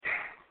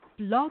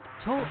Blog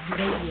Talk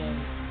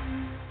Radio.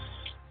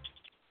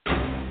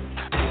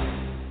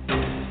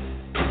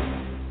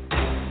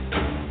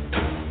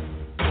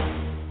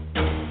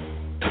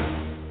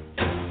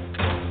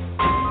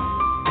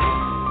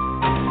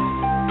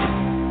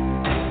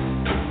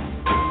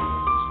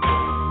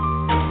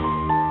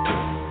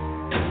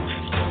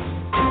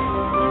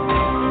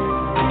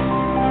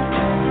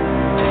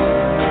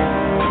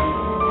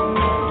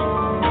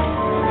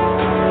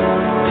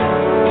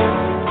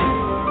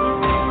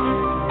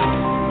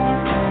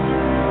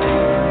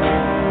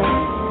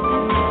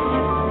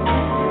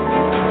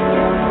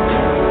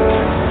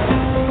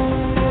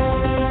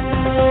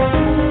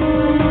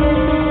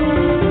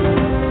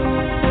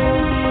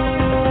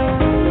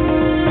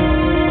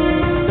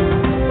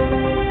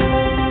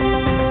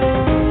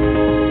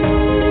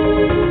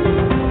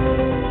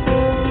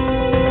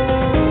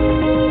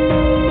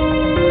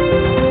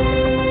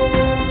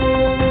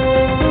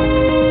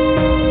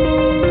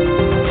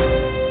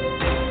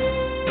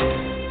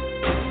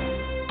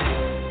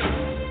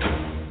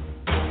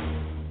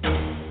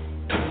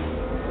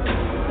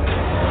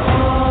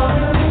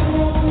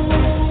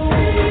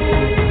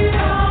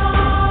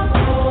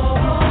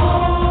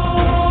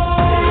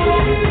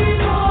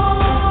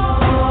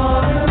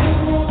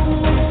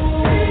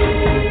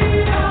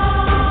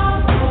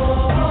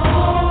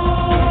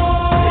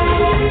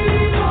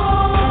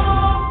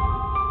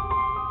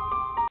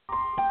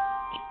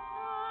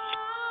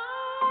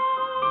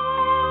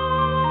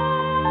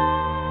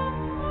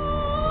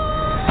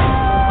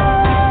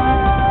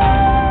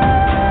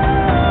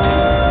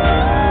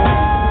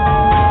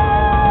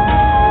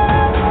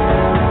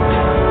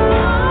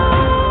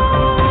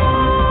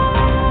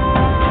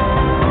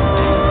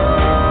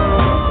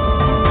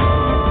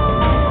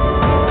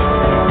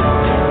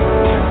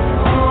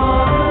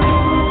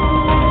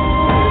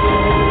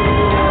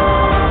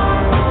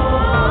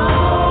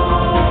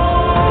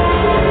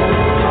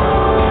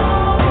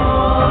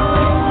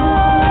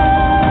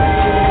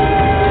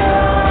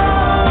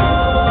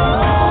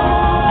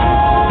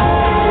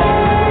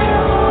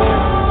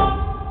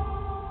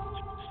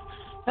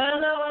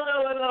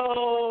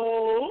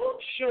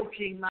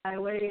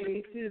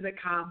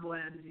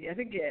 Cobwebs yet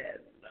again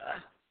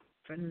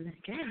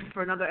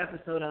for another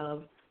episode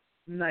of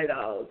Night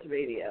Owls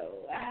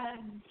Radio.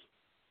 And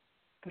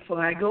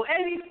before I go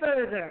any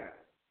further,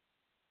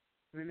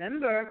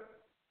 remember,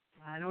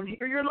 I don't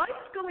hear your lights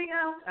going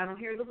out. I don't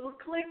hear the little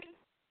click.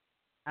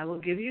 I will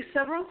give you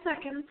several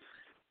seconds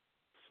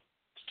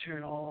to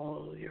turn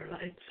all your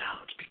lights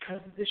out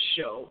because this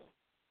show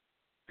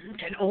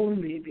can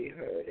only be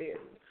heard in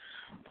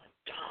the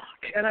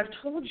dark. And I've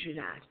told you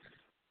that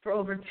for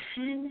over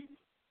 10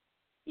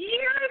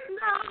 years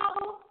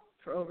now.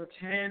 For over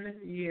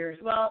 10 years.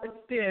 Well,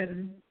 it's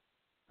been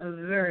a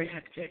very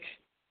hectic,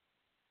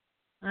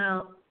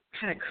 kind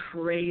of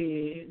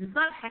crazy. It's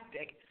not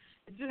hectic.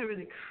 It's been a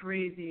really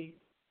crazy,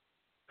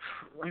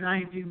 and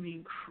I do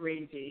mean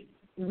crazy,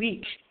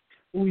 week.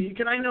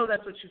 And I know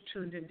that's what you've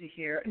tuned in to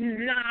hear.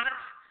 Not,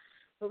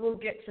 but we'll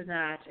get to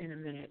that in a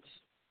minute.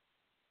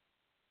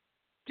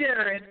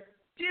 Dearest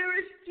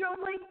Joe,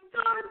 my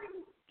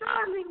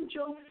darling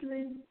Joe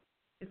Flynn,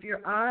 if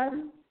you're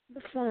on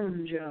the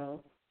phone,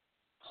 Joe,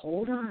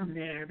 hold on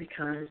there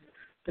because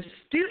the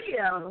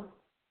studio,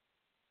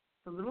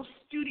 the little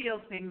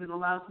studio thing that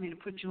allows me to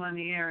put you on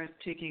the air is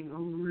taking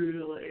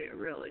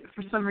really,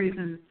 for some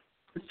reason,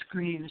 the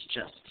screen is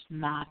just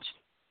not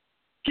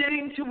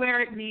getting to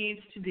where it needs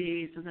to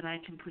be so that I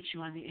can put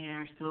you on the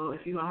air. So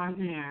if you are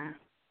there,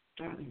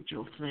 darling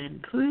Joe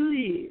Flynn,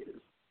 please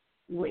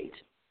wait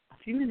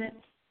a few minutes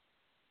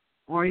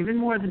or even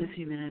more than a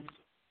few minutes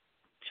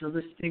till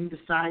this thing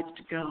decides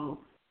to go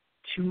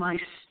to my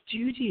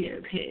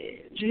studio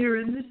page here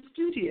in the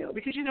studio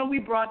because, we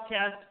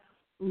broadcast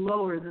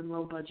lower than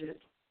low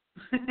budget.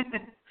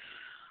 Okay,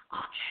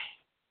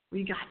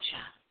 we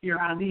gotcha. You're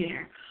on the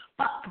air.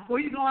 But before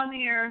you go on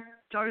the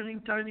air,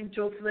 darling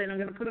Joe Flynn, I'm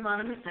going to put him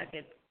on in a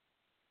second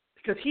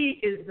because he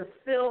is the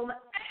film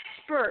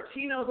expert.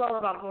 He knows all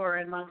about horror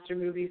and monster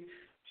movies.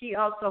 He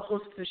also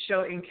hosts a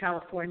show in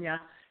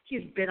California.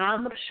 He's been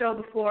on the show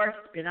before.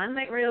 He's been on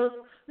Night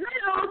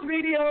Owls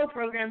radio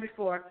program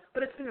before,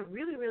 but it's been a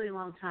really, really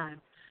long time.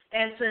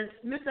 And since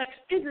Miss X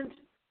isn't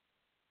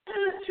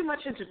too much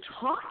into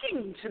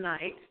talking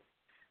tonight,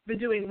 been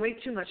doing way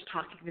too much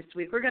talking this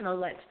week, we're going to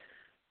let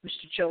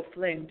Mr. Joe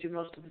Flynn do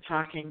most of the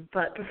talking.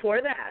 But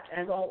before that,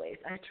 as always,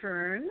 I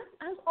turn,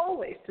 as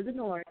always, to the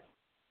north,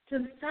 to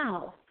the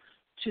south,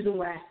 to the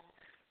west,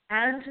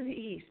 and to the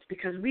east,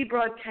 because we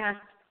broadcast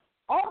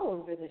all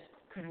over this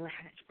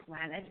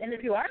planet. And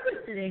if you are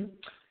listening,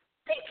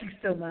 thank you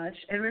so much.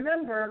 And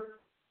remember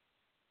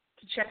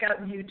to check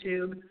out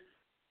YouTube,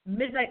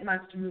 Midnight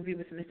Monster Movie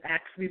with Miss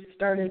X. We've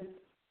started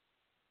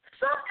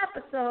some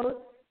episodes.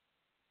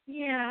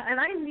 Yeah,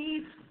 and I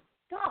need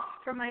stuff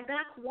for my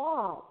back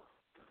wall.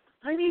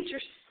 I need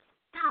your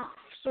stuff.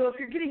 So if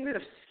you're getting rid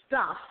of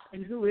stuff,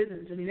 and who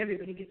isn't? I mean,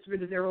 everybody gets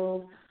rid of their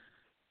old,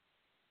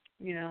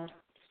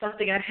 stuff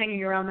they got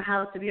hanging around the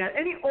house. If you got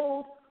any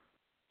old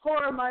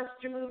horror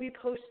monster movie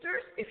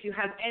posters. If you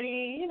have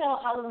any,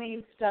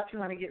 Halloween stuff you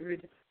want to get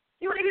rid of,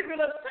 send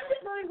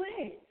it my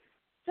way.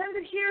 Send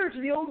it here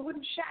to the old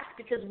wooden shack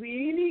because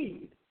we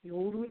need the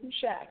old wooden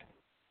shack.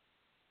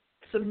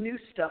 Some new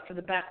stuff for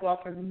the back wall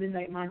for the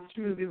Midnight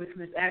Monster movie with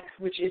Miss X,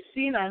 which is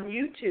seen on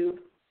YouTube.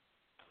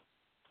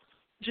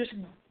 Just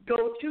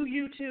go to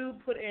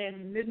YouTube, put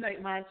in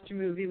Midnight Monster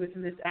movie with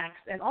Miss X,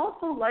 and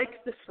also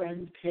like the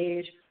friend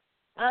page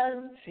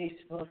on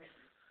Facebook,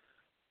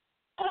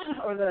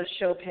 or the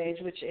show page,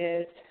 which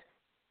is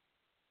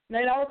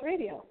Night Owls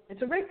Radio.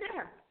 It's right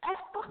there.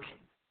 Look,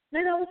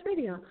 Night Owls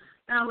Radio.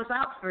 Now,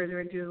 without further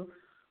ado,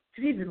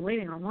 because he's been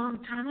waiting a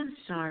long time, I'm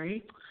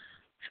sorry.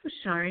 So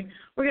sorry.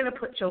 We're going to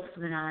put Joe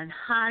Flynn on.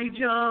 Hi,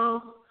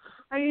 Joe.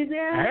 Are you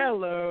there?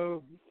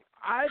 Hello.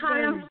 I've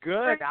been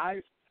good.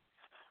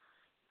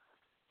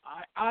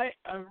 I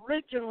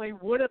originally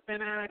would have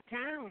been out of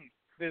town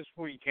this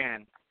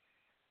weekend.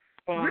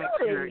 But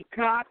really?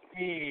 Caught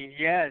me.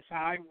 Yes,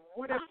 I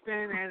would have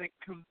been at a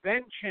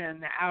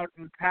convention out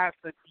in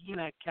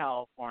Pasadena,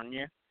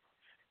 California,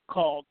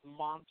 called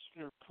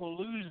Monster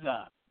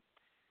Palooza,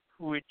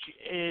 which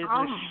is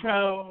a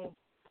show,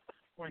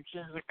 which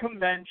is a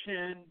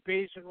convention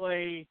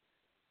basically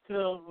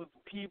filled with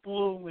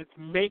people with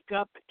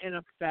makeup and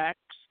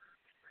effects,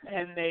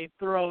 and they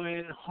throw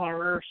in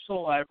horror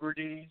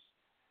celebrities,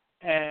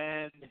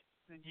 and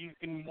you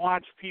can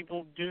watch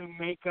people do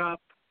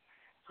makeup,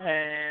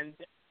 and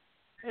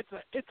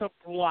it's a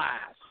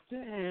blast.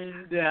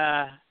 And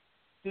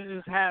this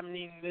is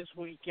happening this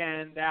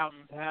weekend out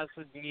in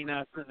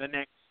Pasadena for the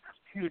next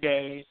 2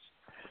 days.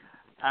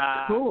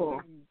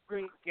 Cool.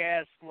 Great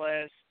guest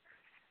list.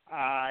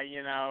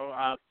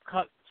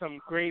 Cut some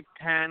great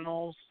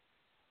panels.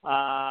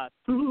 And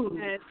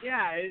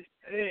yeah,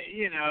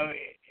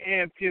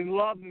 if you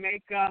love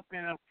makeup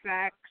and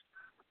effects,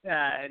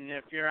 and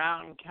if you're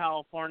out in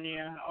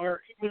California,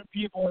 or even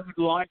people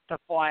who'd like to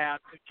fly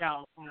out to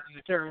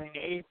California during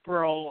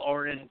April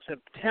or in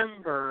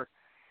September,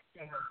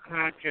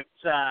 Patrick's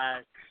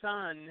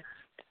son,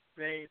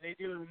 they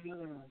do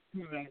another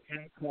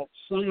convention called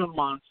Summer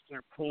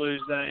Monster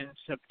Palooza in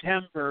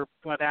September,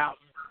 but out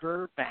in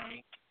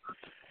Burbank.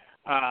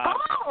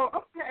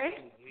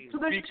 Okay. So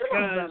there's two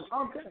of them.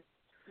 Okay.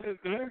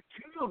 There are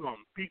two of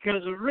them,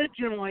 because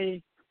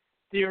originally,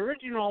 the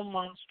original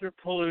Monster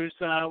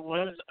Palooza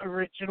was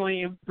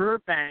originally in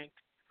Burbank,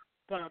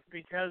 but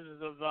because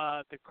of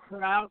the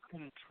crowd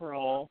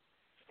control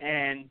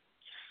and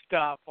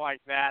stuff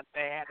like that,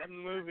 they had to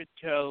move it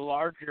to a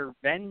larger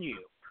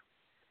venue.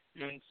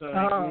 And so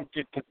they moved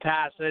it to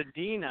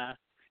Pasadena,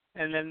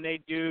 and then they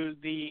do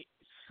the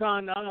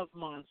Son of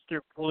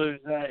Monster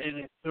Palooza in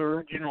its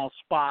original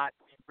spot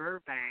in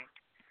Burbank,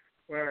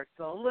 where it's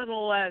a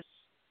little less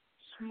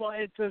small.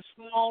 It's a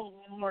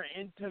small, more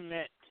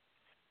intimate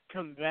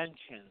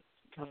convention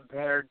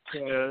compared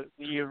to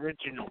the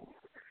original,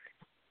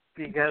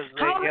 because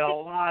they get a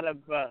lot of.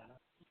 Go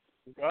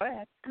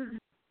ahead.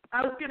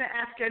 I was going to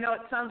ask. I know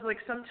it sounds like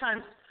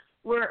sometimes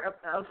we're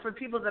for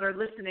people that are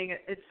listening.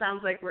 It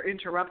sounds like we're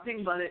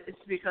interrupting, but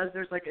it's because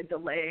there's like a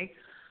delay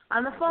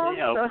on the phone.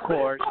 Yeah, of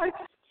course.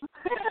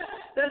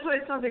 That's what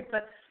it sounds like.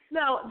 But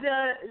no,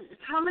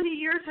 how many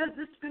years has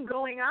this been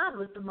going on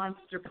with the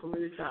Monster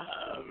Palooza?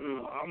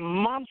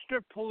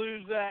 Monster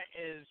Palooza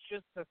is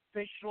just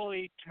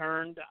officially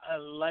turned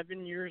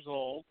 11 years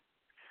old.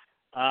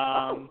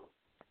 And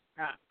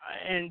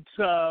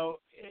so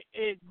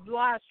it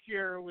last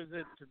year was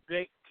its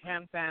big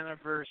 10th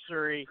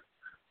anniversary,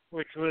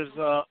 which was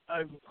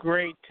a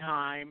great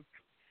time.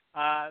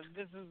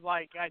 This is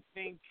like, I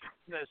think,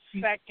 the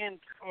second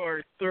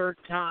or third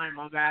time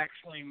I've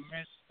actually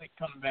missed the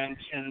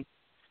convention.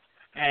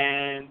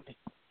 And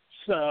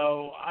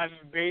so I'm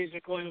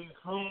basically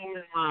home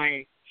in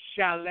my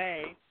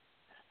chalet,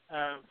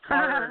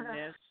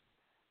 foreignness,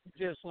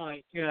 just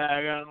like,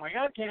 I'm like,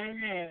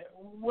 okay,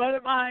 what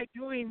am I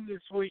doing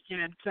this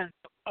weekend since,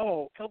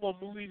 a couple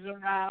of movies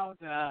are out,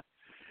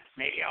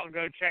 maybe I'll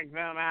go check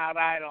them out,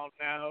 I don't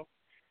know.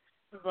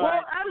 But,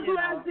 well, I'm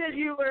glad that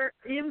you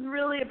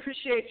really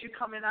appreciate you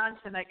coming on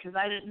tonight, because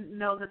I didn't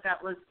know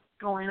that was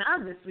going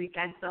on this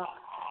weekend, so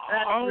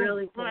that's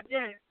really cool.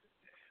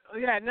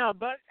 Yeah, no,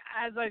 but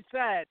as I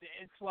said,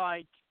 it's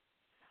like,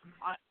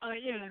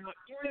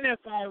 even if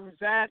I was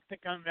at the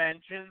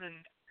convention,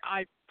 and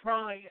I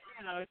probably,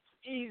 it's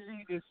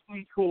easy to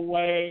sneak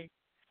away,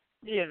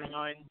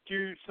 and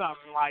do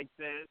something like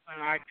this,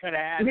 and I could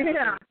have had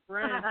a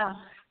friend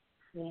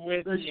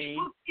with me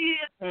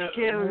who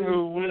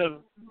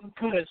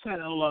could have said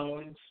hello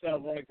and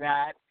stuff like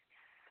that.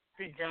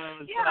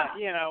 Because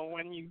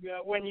when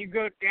you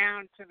go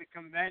down to the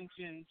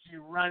conventions,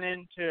 you run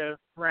into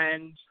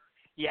friends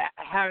you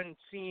haven't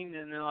seen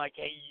in like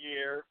a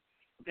year,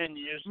 and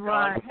you just go,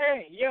 like,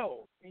 hey,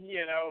 yo, how's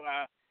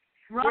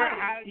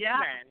it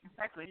been?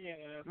 Exactly.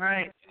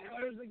 Right.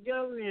 How's it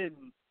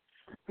going?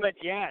 But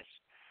yes.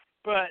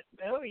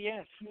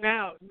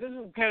 Now, this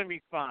is going to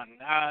be fun.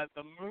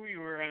 The movie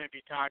we're going to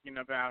be talking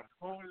about,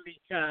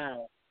 holy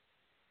cow.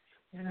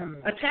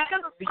 Attack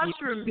of the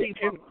Mushroom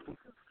People.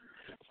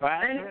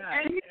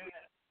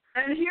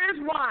 And here's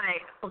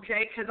why,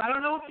 okay? Because I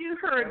don't know if you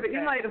heard, but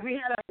you might.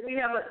 We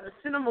have a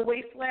cinema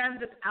wasteland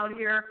that's out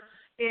here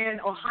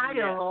in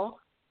Ohio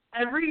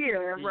every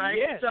year, right?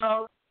 Yes.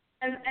 So,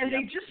 and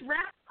they just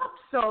wrapped up.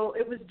 So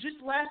it was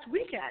just last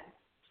weekend,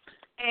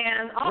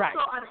 and also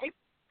on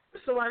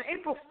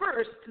April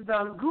 1st,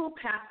 the ghoul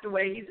passed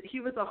away. He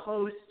was a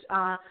host,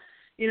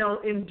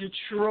 in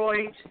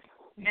Detroit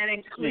and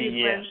in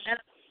Cleveland. Yes.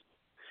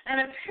 And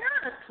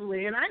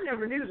apparently, and I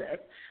never knew this,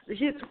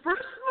 his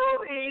first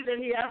movie that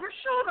he ever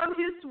showed on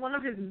one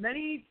of his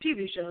many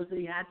TV shows that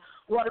he had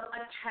was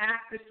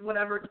Attack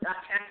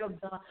of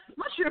the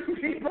Mushroom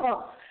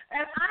People.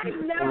 And I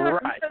never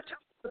touched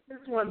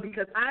this one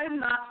because I'm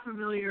not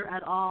familiar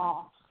at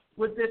all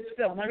with this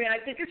film. I mean, I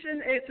think it's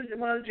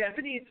one of the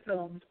Japanese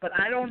films, but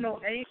I don't know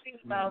anything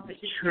about the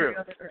history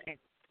of it or anything.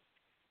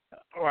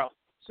 Well,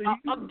 so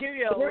I'll give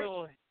you a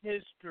little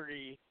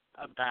history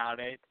about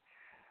it.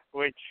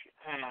 Which,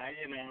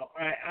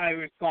 I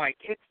was like,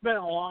 it's been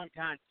a long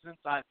time since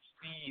I've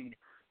seen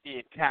the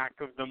Attack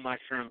of the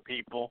Mushroom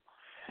People.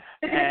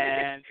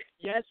 And,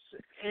 yes,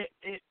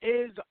 it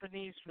is a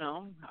Japanese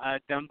film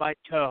done by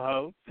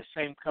Toho, the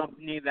same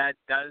company that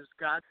does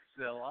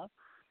Godzilla.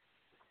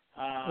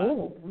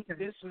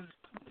 This is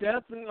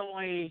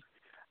definitely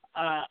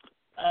kind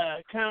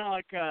of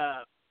like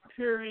a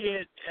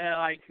period,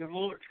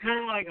 kind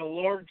of like a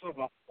Lords of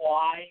the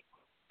Fly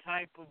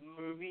type of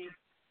movie.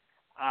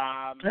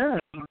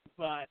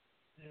 But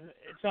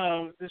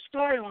so the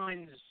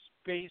storyline is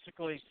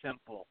basically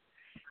simple.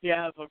 You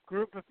have a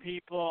group of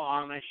people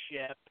on a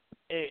ship.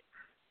 It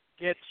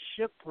gets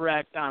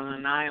shipwrecked on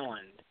an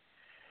island,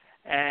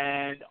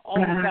 and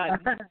all of a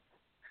sudden,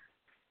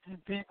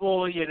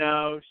 people,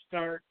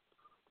 start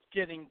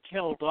getting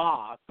killed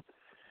off,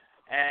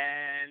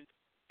 and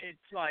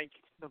it's like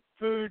the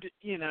food.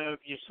 If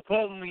you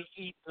supposedly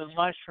eat the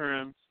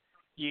mushrooms,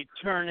 you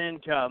turn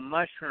into a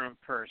mushroom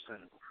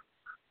person.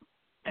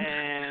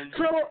 And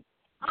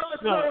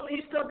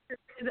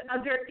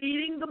they're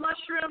eating the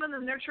mushroom and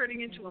then they're turning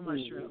into a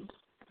mushroom.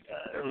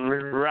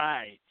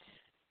 Right.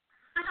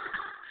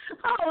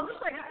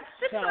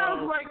 This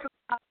sounds like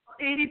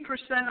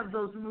 80% of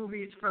those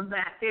movies from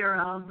that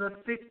era, the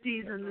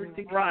 50s and the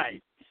 60s.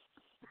 Right.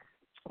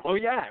 Well,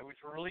 yeah, it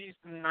was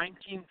released in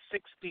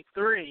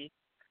 1963,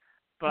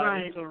 but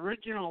its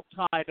original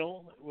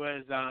title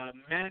was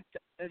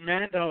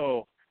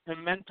Mandogo.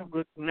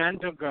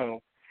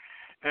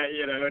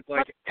 It's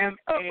like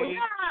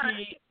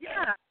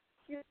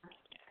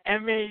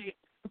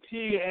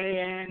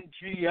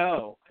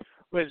MATANGO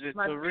was its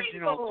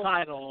original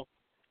title,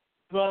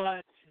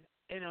 but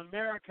in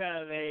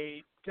America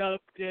they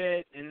dubbed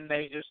it and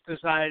they just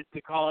decided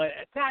to call it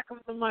Attack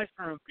of the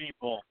Mushroom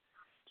People.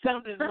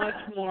 Sounded much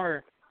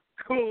more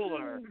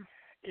cooler.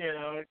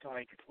 It's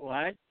like,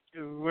 what?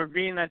 We're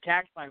being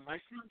attacked by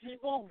mushroom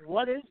people?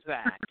 What is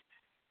that?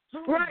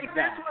 Right,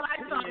 that's what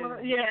I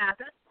thought. Yeah,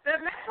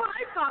 that's what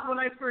I thought when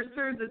I first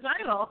heard the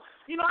title.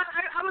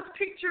 I was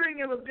picturing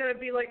it was going to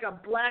be like a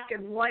black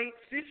and white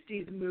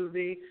 50s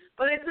movie,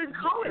 but it's in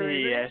color.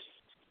 Yes.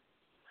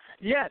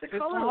 Yes, it's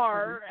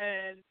horror,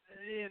 and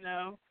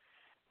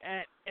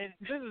and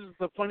this is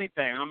the funny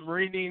thing. I'm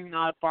reading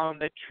up on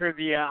the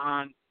trivia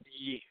on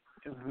the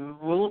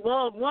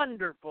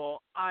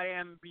wonderful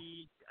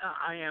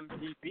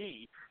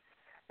IMDb.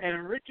 And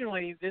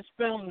originally, this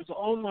film was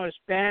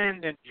almost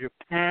banned in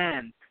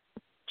Japan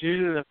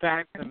due to the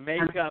fact the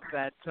makeup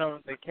that some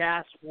of the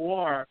cast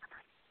wore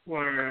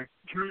were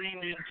turning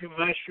into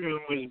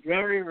mushroom was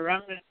very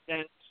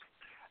reminiscent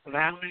of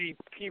how many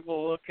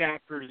people look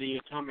after the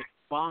atomic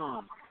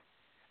bomb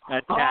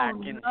attack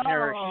in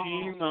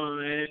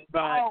Hiroshima.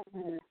 But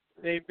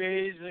they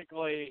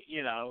basically,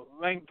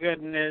 thank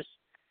goodness.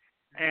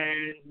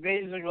 And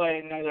basically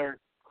another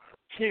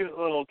cute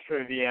little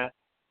trivia.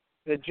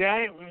 The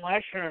giant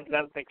mushrooms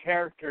that the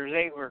characters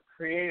ate were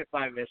created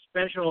by the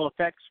special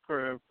effects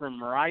crew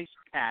from rice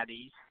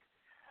pastries,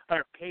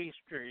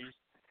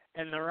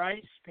 and the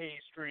rice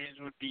pastries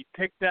would be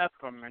picked up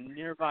from a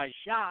nearby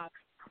shop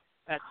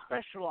that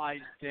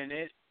specialized in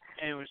it,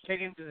 and it was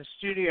taken to the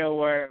studio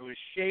where it was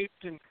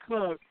shaped and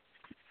cooked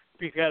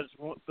because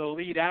the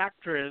lead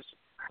actress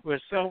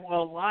was so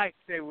well liked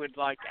they would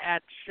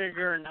add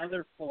sugar and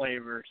other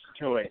flavors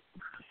to it.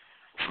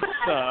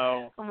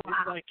 So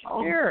it's like,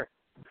 here.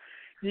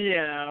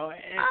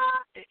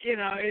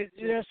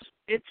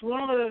 It's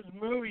one of those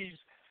movies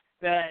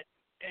that,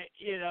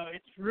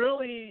 it's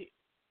really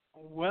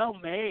well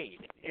made.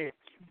 It's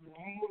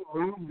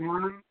well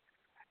done.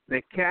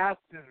 The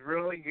cast is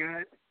really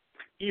good,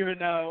 even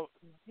though,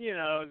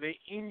 the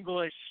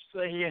English,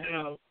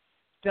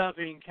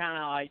 dubbing kind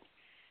of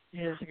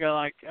you just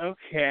go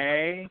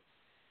okay,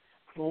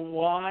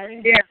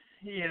 why? Yeah.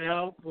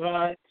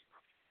 But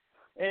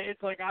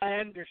it's like, I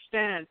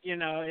understand,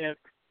 if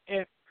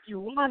you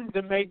wanted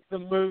to make the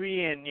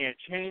movie and you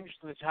changed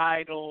the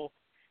title,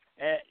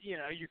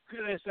 you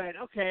could have said,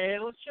 okay,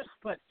 let's just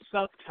put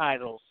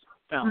subtitles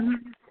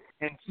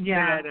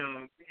instead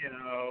of,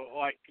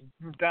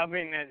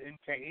 dubbing it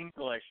into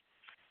English.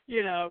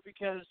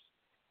 because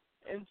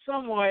in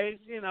some ways,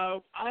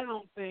 I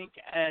don't think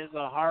as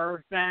a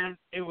horror fan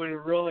it would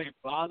have really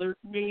bothered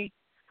me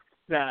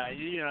that,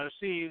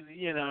 see,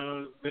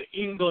 the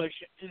English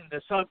in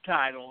the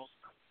subtitles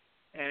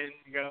and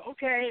go,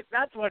 okay,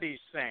 that's what he's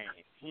saying,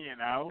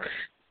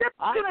 That's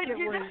I good get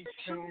idea. what he's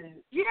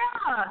saying. Yeah,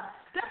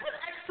 that's an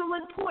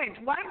excellent point.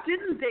 Why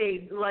didn't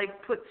they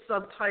put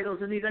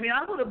subtitles in these? I mean,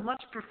 I would have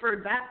much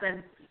preferred that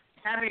than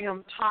having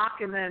them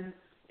talk and then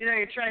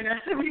you're trying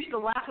to. We used to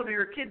laugh when we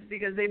were kids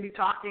because they'd be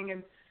talking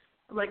and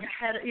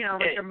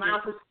their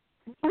mouth is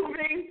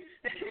moving.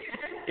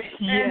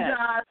 And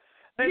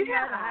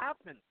that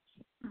happens.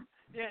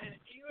 Yeah,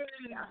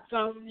 even in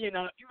some,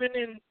 even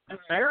in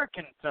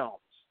American films,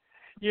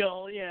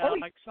 you'll,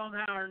 like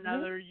somehow or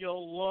another,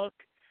 you'll look.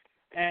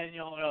 And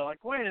you'll go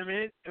like, wait a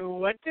minute,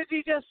 what did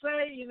he just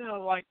say?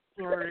 Like,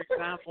 for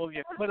example,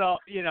 you put a,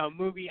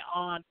 movie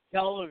on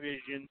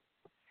television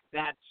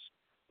that's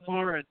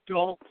more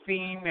adult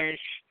theme-ish,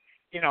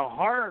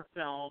 horror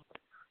film,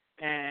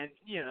 and,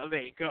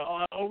 they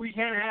go, oh, we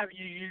can't have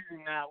you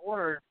using that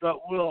word,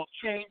 but we'll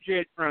change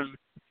it from,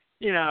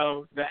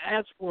 the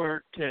S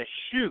word to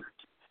shoot,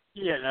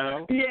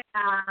 Yeah,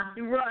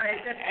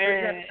 right.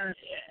 That's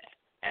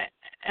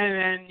and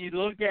then you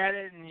look at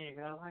it and you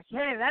go like,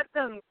 hey, that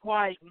doesn't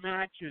quite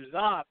matches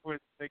up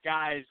with the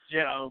guy's,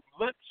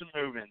 lips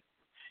moving,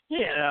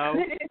 Yeah,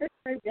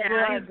 but,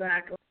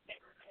 exactly.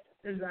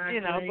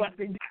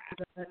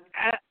 But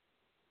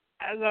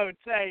as I would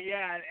say,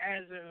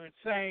 as I was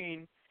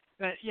saying,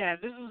 that,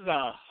 this is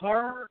a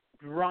horror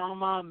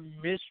drama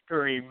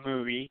mystery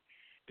movie,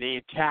 The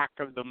Attack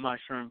of the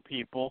Mushroom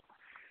People.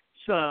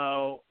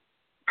 So,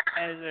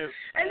 as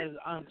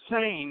I'm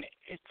saying,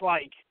 it's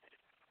like,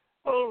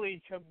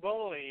 holy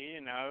kaboli,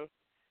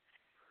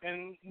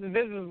 and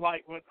this is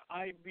like what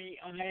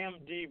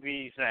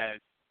IMDb says.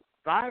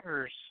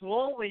 Survivors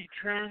slowly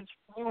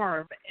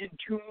transform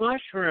into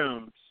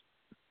mushrooms.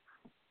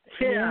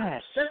 Yeah.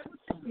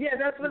 Yes.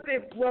 That's what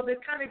they've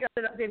kind of got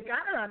it. They've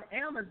got it on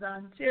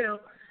Amazon too,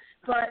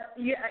 but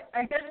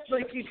I guess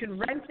you can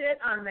rent it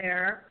on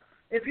there.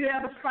 If you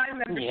have a Prime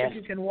membership,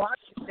 you can watch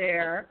it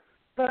there.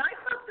 But I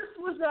thought this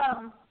was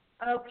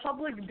a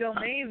public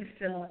domain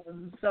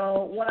film.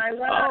 So when I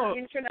went on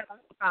Internet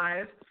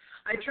Archive,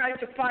 I tried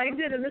to find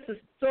it, and this is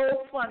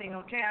so funny.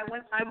 Okay, I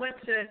went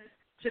to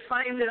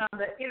find it on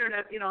the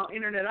Internet,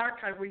 Internet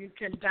Archive where you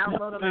can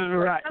download them.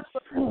 Right.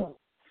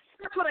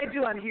 That's what I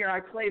do on here. I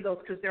play those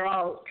because they're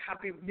all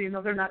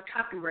they're not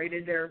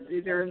copyrighted. They're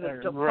in the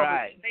public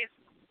domain.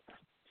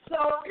 So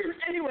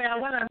anyway, I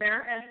went on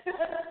there and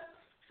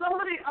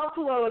somebody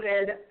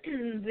uploaded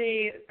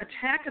the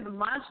Attack of the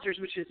Monsters,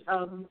 which is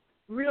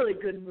really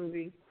good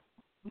movie.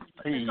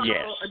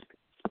 Yes.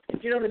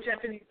 The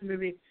Japanese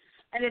movie.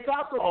 And it's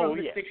also from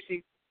the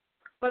 60s.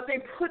 But they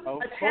put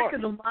Attack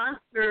of the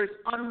Monsters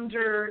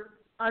under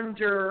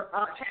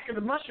Attack of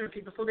the Mushroom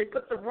People, so they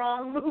put the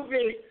wrong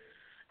movie.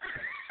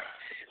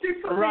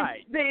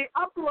 They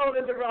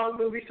uploaded the wrong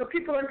movie, so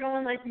people are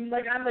going like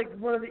I'm like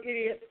one of the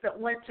idiots that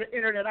went to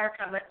Internet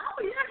Archive, like,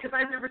 oh yeah, because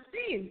I've never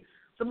seen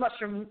the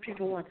Mushroom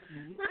People one.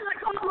 And I'm like,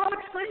 oh, well, I'm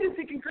excited,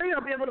 thinking, great,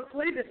 I'll be able to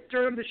play this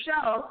during the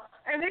show,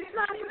 and it's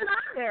not even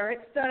on there.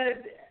 It's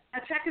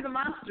Attack of the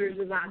Monsters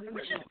is on there,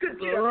 which is good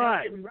too.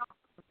 Right.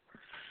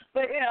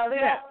 But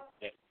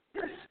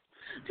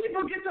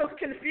people get those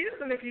confused,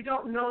 and if you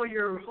don't know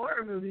your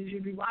horror movies,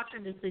 you'd be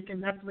watching it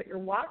thinking that's what you're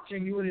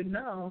watching. You wouldn't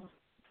know.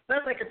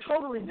 That's like a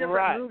totally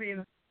different movie,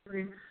 and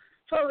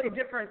totally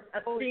different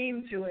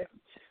theme to it.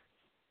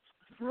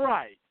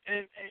 Right,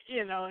 and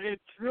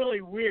it's really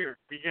weird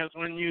because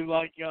when you're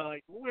like,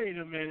 wait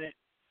a minute,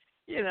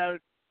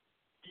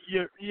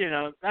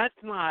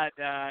 that's not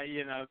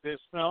this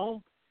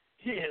film,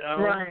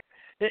 Right.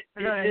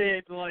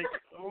 It's like,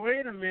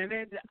 wait a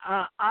minute,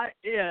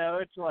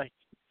 it's like,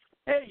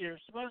 hey, you're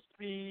supposed to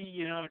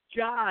be,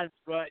 Jaws,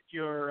 but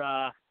you're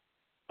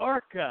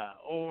Orca,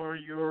 or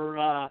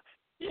you're,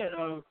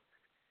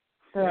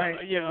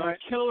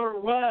 Killer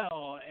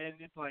Whale, and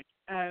it's like,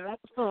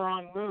 that's the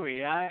wrong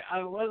movie.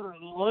 I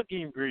wasn't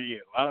looking for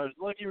you. I was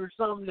looking for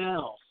something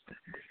else,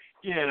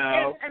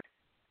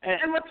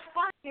 And what's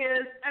funny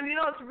is,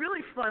 what's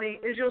really funny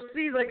is you'll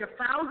see like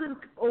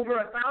over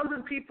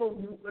 1,000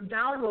 people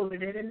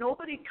downloaded it, and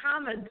nobody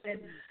commented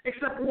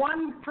except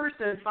one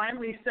person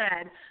finally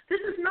said,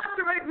 "This is not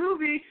the right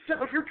movie.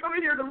 So if you're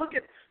coming here to look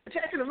at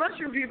Attack of the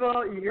Mushroom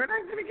People, you're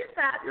not going to get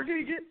that. You're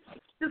going to get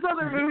this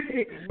other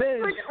movie."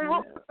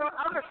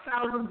 Other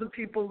thousands of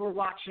people were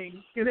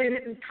watching, and they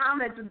didn't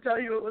comment and tell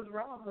you it was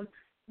wrong.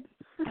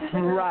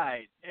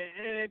 Right,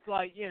 and it's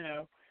like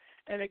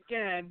and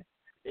again.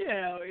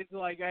 It's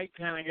like I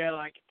kind of go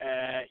like,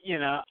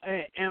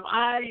 am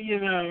I,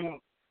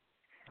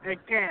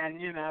 again,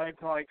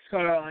 it's like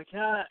sort of like,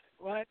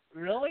 what,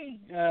 really?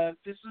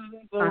 This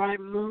isn't the right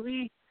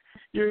movie?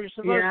 You're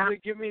supposed to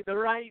give me the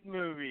right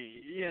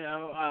movie,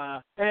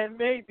 and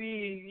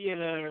maybe,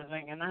 they're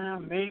thinking,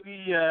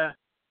 maybe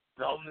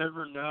they'll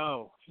never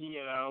know,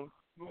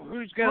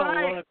 who's going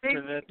to look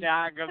for the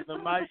Attack of the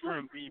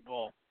Mushroom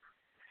People?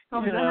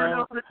 They'll never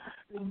know the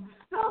difference.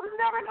 They'll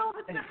never know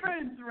the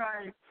difference,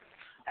 right?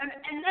 And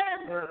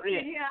then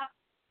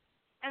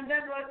and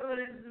then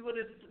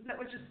that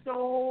was just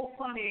so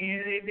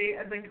funny. They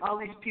I think all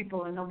these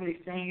people and nobody's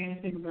saying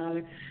anything about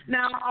it.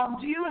 Now,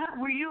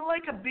 were you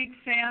like a big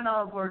fan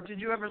of, or did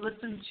you ever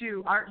listen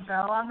to Art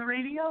Bell on the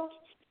radio?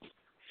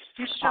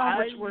 His show,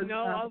 I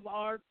know of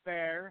Art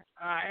Bear.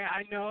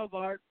 I know of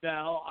Art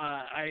Bell.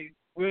 I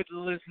would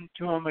listen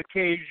to him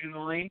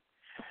occasionally.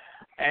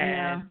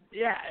 And,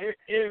 it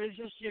was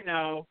just,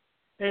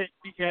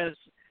 because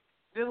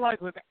they're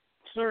like with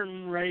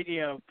certain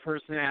radio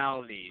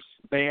personalities,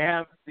 they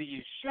have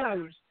these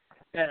shows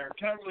that are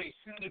totally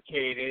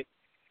syndicated.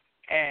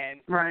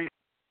 And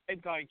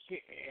it's like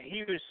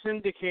he was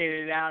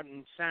syndicated out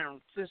in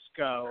San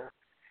Francisco.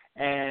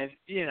 And,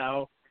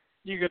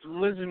 you could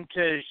listen to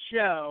his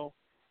show,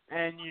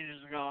 and you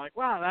just go like,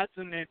 wow, that's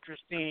an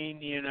interesting,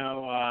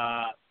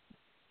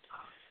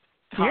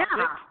 topic.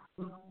 Yeah.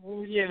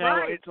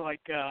 It's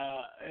like,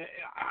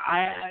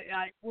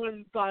 I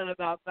wouldn't thought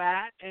about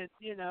that. And,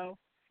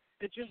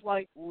 it's just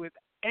like with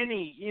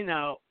any,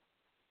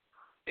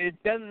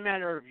 it doesn't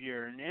matter if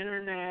you're an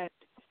internet,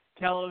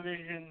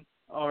 television,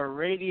 or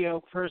radio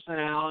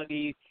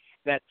personality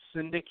that's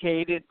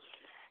syndicated.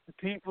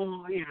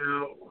 People,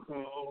 who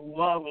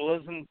love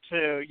listen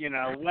to,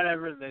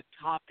 whatever the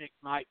topic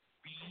might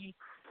be.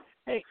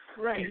 Hey,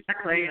 great,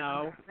 Exactly.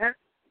 And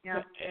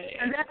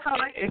that's how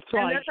I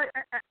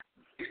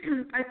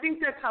think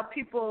that's how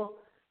people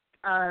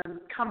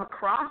come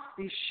across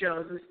these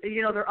shows.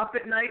 They're up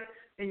at night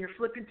and you're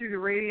flipping through the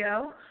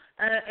radio,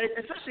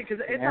 especially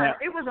because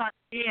it was on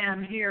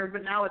AM here,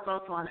 but now it's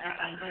also on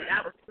FM.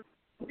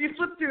 You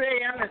flip through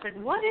AM, and it's like,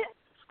 what?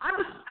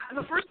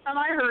 The first time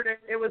I heard it,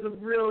 it was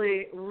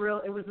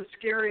it was the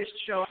scariest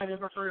show I'd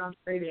ever heard on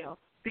the radio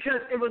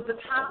because it was the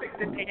topic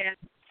that they had.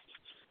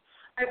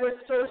 It was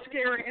so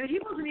scary, and he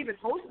wasn't even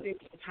hosting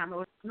at the time. It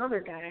was another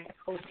guy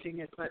hosting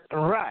it, but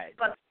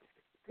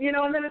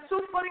and then it's so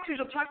funny because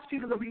you'll talk to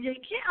people that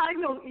I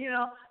know,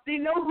 they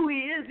know who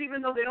he is,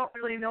 even though they don't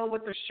really know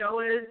what the show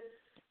is.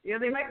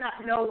 They might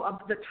not know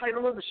the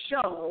title of the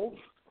show,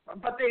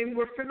 but they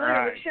were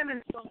familiar with him,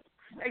 and so.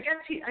 I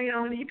guess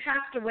when he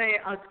passed away,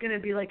 it's going to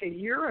be like a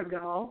year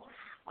ago,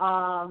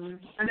 and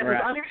it was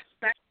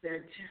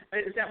unexpected.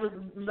 That was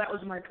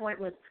my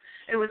point.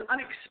 It was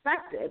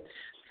unexpected.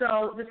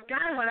 So this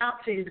guy went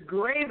out to his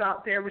grave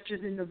out there, which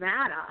is in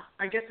Nevada.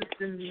 I guess it's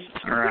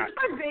it's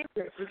by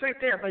Vegas. It's right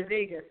there by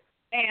Vegas.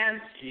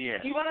 And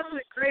he went up to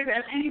the grave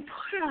and he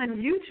put it on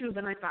YouTube,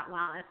 and I thought,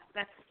 wow,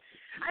 that's.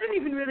 I didn't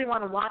even really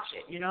want to watch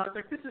it. I was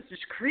like, this is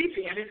just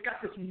creepy. I mean, it's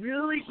got this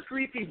really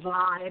creepy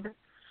vibe.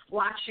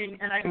 Watching,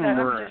 and I said,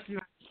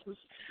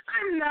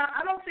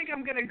 I don't think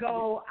I'm going to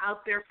go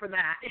out there for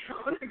that.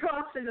 I'm going to go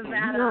out to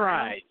Nevada.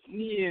 Right.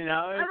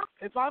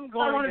 If I'm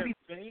going to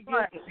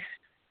Vegas,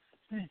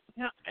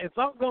 if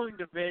I'm going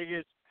to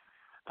Vegas,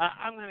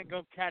 I'm going to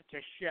go catch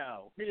a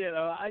show. It's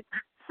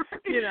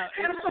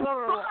some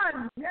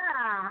fun.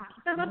 Yeah.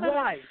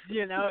 Right.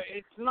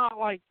 It's not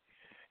like,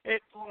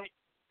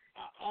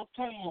 I'll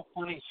tell you a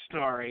funny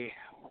story.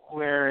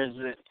 Where is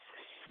it?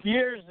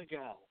 Years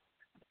ago,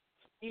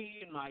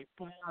 me and my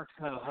former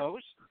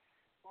co-host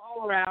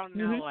all around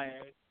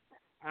L.A.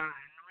 And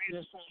we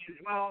decided,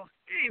 well,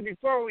 hey,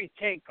 before we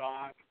take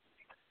off,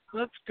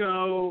 let's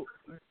go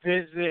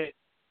visit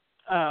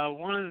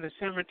one of the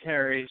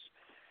cemeteries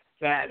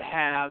that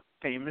have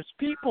famous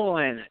people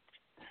in it.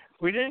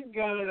 We didn't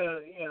go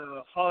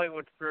to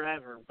Hollywood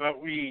Forever, but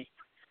we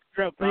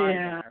drove by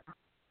there.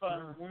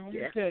 But we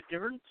went to a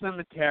different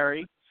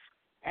cemetery,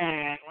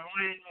 and we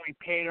went and we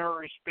paid our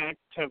respect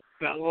to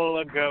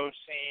Bela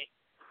Lugosi.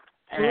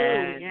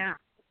 And,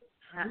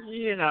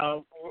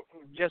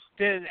 just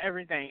did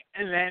everything.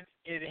 And then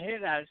it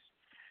hit us.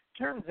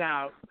 Turns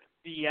out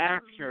the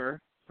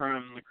actor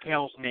from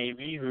McHale's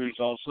Navy, who's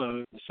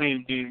also the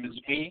same dude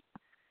as me,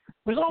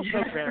 was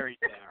also buried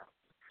there.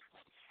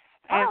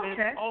 And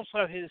then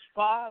also his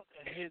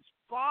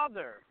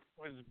father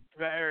was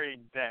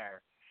buried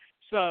there.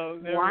 So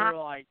they were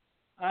like,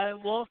 I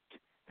looked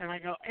and I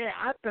go, hey,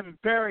 I've been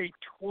buried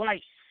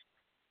twice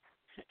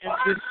in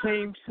the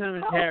same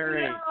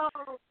cemetery.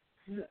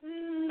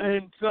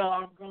 And so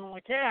I'm going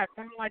like, hey, I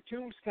found my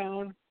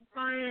tombstone.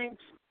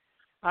 Thanks.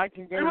 I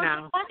can go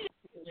now.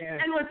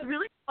 And what's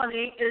really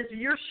funny is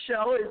your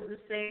show is the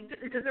same,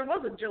 because there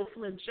was a Joe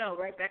Flynn show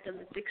right back in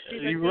the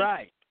 60s.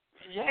 Right.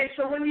 Yes. And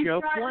so when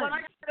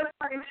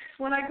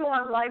when I go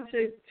online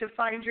to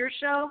find your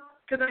show,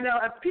 because I know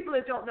people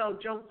that don't know,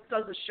 Joe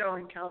does a show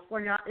in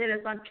California, and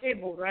it's on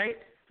cable, right?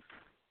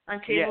 On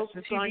cable. Yes,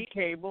 it's TV. On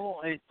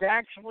cable. It's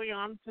actually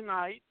on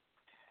tonight.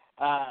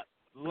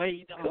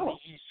 Late on the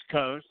East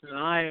Coast, and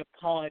I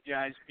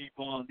apologize,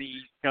 people on the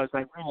East Coast.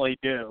 I really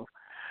do.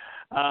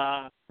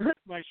 My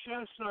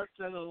show starts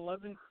at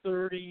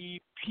 11:30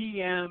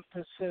 p.m.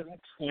 Pacific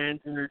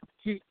Standard,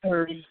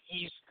 2:30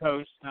 East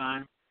Coast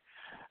time.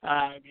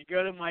 If you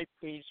go to my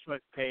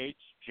Facebook page,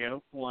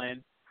 Joe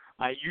Flynn,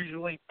 I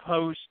usually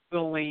post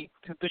the link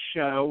to the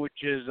show,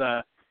 which is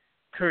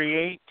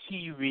Create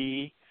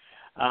TV.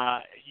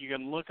 You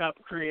can look up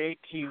Create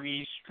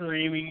TV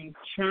Streaming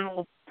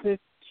Channel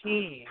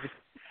 15,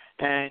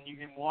 and you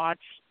can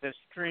watch the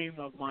stream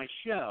of my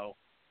show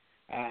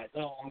at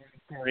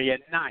 11:30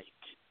 at night.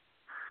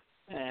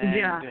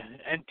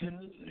 And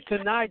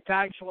tonight's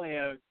actually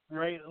a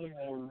great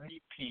little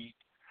repeat,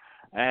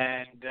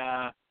 and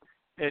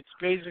it's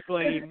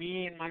basically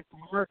me and my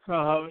former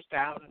co-host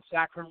out in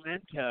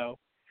Sacramento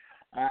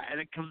at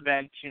a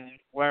convention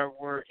where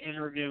we're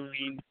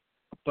interviewing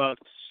both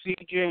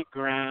C.J.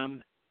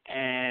 Graham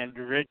and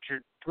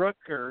Richard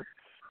Brooker,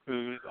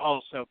 who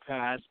also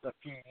passed a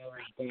few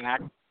years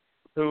back,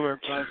 who were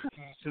both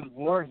Jason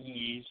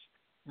Voorhees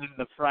in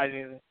the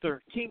Friday the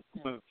 13th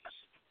movies.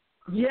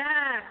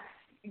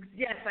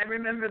 Yes, I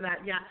remember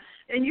that, yeah.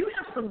 And you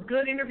have some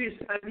good interviews.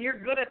 You're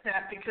good at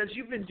that because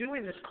you've been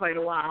doing this quite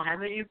a while,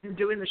 haven't you? Been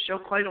doing the show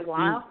quite a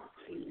while?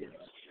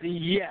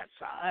 Yes.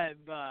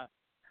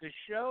 The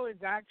show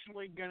is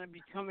actually going to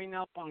be coming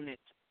up on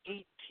its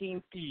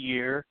 18th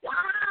year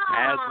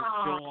as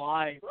of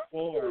July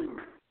 4th.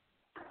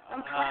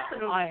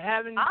 I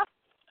haven't...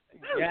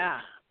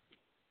 Yeah.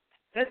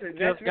 That's really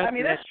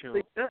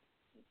good.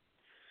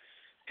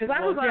 Because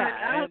I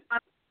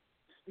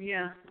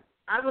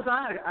was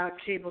on a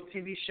cable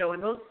TV show,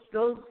 and those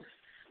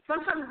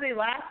sometimes they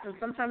last and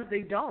sometimes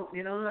they don't.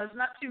 You know, there's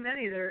not too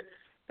many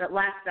that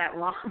last that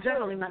long.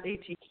 Generally not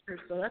 18 years,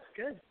 so that's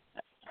good.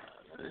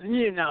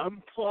 You know,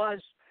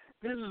 plus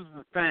this is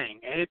the thing.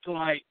 It's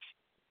like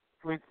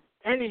with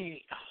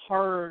any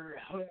horror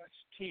host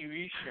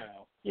TV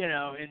show, you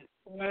know, in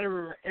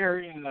whatever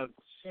area of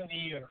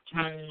city or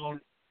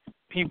town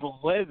people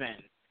live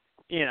in,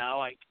 you know,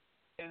 like,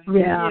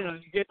 you know,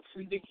 you get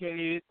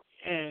syndicated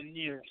and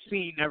you're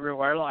seen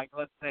everywhere. Like,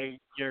 let's say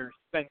you're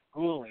Ben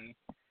Gooley,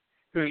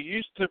 who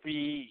used to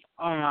be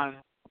on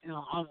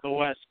the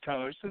West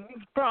Coast, and he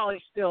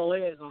probably still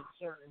is on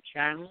certain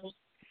channels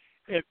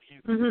if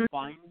you can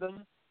find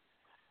them.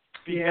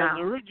 Because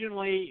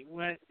originally,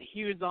 when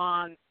he was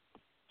on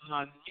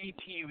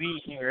ETV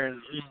here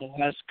in the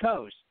West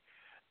Coast,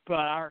 but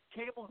our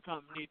cable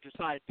company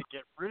decided to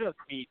get rid of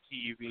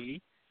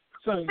ETV,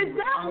 so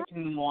I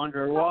can no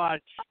longer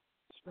watch.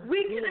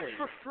 We get it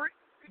for free.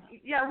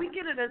 Yeah, we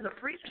get it as a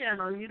free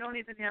channel. You don't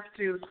even have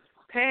to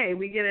pay.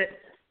 We get it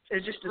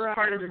as just as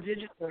part of the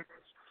digital.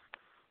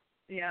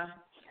 Yeah.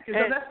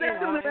 Because that's the way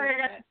I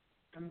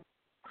got.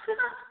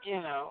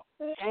 You know,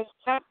 and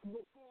that's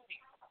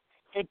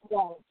it's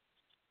like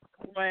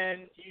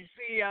when you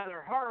see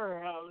other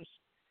horror hosts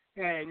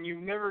and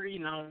you've never, you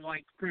know,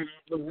 like from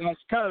the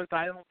West Coast,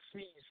 I don't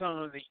see some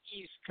of the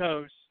East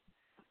Coast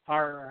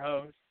horror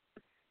hosts,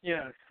 you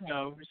know,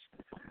 shows.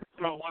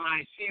 But when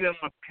I see them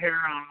appear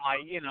on,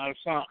 like, you know,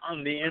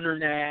 on the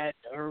internet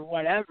or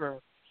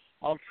whatever,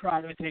 I'll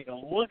try to take a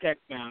look at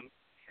them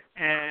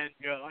and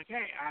go like,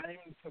 hey,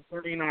 I'm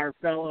supporting our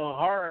fellow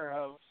horror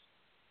hosts,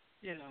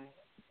 you know.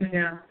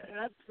 Yeah.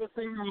 That's the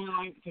thing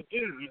I like to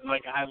do.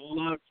 Like, I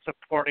love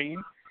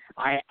supporting.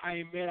 I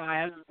admit I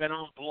haven't been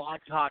on Blog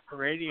Talk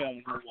Radio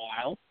in a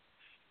while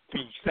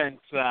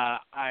since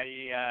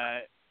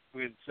I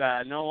was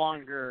no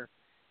longer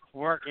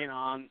working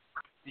on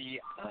the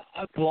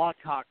Blog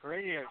Talk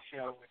Radio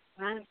show with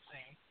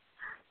Nancy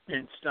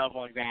and stuff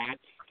like that.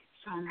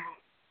 So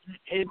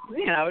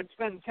it's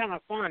been kind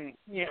of fun,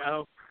 you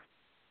know.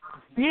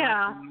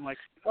 Yeah. I'm like,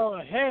 oh,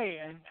 hey,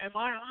 am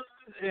I on?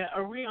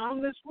 Are we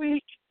on this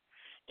week?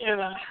 You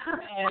know.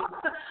 And,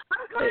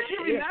 I'm glad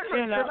you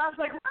remembered, because I was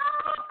like,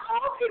 I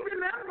hope he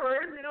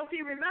remembers. You know, if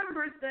he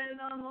remembers, then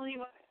he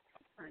went.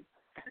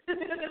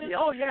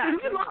 Oh, yeah.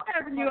 We love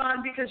having you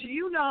on because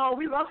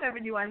we love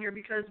having you on here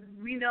because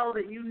we know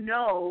that you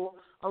know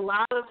a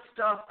lot of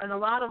stuff and a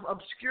lot of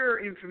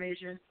obscure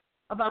information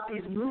about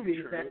these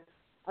movies that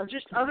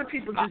just other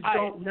people just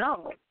don't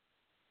know.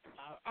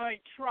 I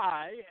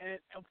try, and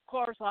of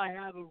course I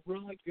have a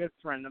really good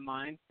friend of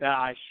mine that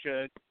I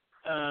should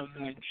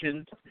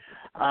mention.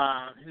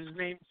 His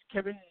name's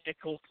Kevin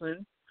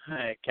Nicholson.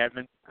 Hey,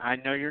 Kevin, I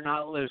know you're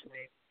not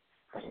listening.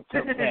 It's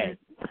okay.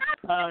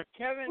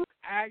 Kevin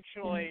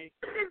actually...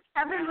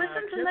 Kevin,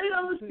 listen to Late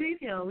on the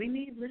Studio. We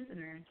need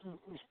listeners.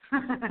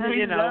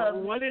 You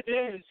know, what it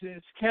is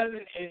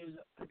Kevin is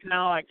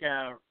now like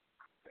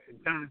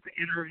does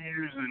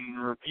interviews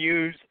and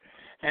reviews,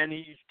 and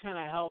he's kind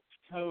of helped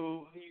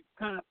he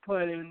kind of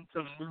put in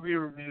some movie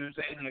reviews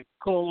in a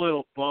cool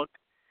little book,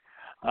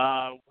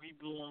 We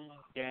Belong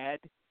Dead.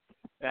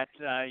 That's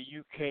a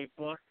UK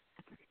book.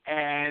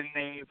 And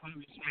they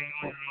published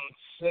mainly in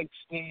the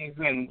 60s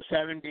and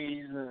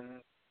 70s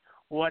and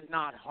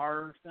whatnot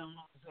horror films.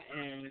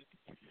 And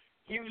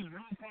he was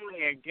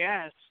recently a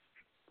guest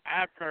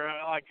after,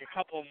 like a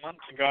couple of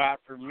months ago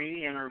after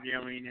me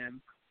interviewing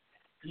him.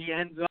 He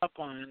ends up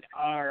on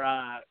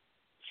our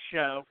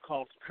show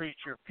called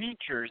Creature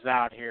Features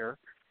out here,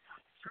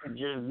 which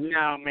is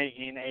now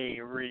making a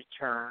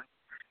return,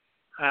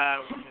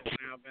 which has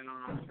now been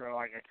on for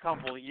like a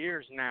couple of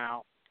years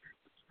now.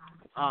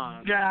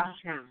 Yeah.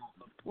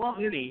 Well,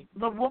 the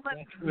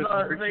woman,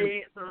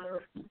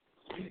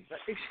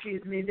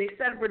 excuse me, they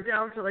said we're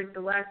down to like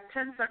the last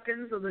 10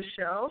 seconds of the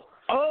show.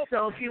 Oh,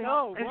 so if you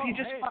want, if you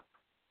just,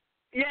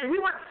 yeah, we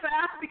went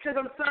fast because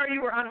I'm sorry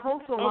you were on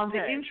hold so long.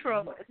 The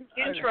intro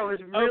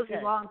is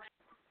really long.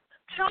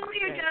 Tell me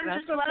again,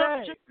 just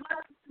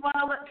want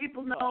to let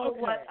people know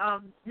what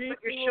your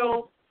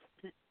show.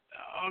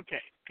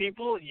 Okay,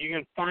 people, you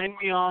can find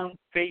me on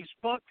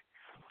Facebook.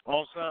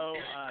 Also,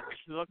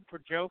 look for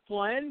Joe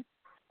Flynn,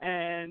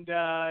 and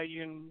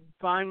you can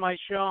find my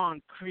show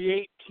on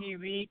Create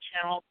TV,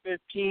 Channel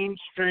 15,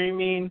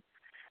 streaming.org.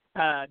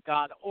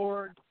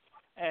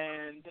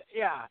 And,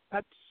 yeah,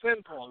 that's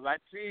simple.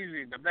 That's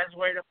easy. The best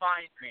way to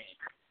find me.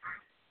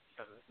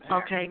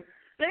 Okay.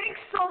 Thanks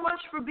so much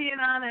for being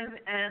on,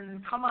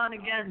 and come on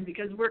again,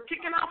 because we're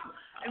kicking off.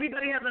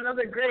 Everybody has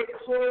another great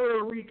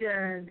horror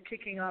weekend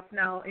kicking off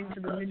now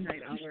into the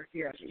midnight hour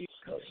here at the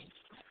East Coast.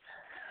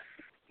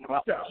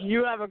 Well,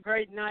 you have a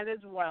great night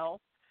as well,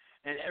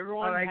 and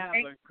everyone have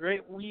a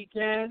great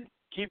weekend.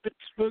 Keep it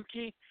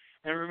spooky,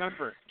 and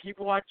remember, keep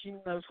watching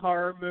those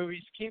horror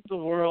movies. Keep the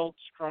world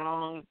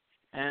strong,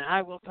 and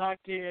I will talk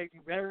to you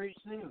very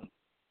soon.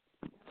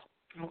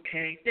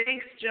 Okay.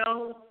 Thanks,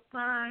 Joe.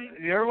 Bye.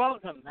 You're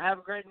welcome. Have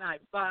a great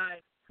night.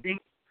 Bye.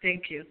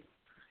 Thank you.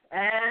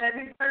 And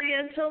everybody,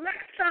 until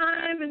next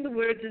time, in the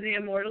words of the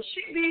immortal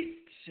she-beast,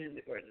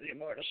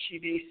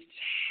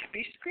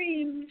 happy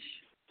screams.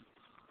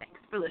 Thanks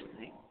for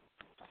listening.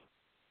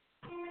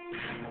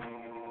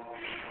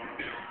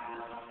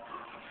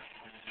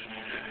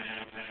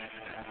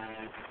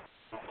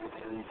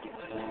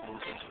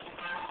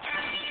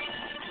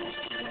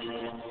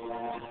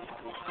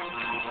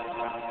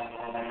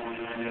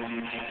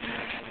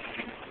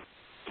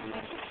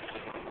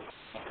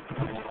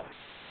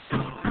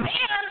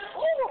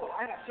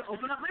 I have to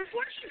open up my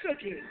fortune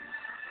cookie.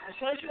 I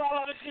told you all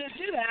I was going to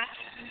do that.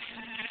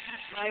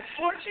 My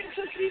fortune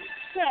cookie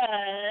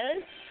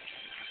says,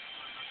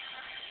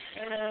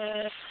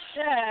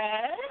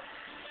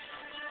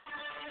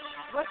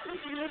 what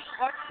does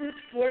this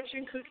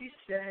fortune cookie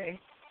say? It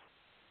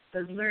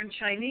says learn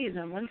Chinese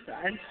on one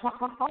side.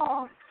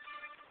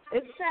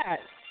 It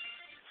says,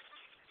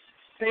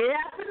 it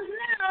happens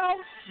now.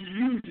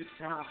 You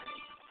decide.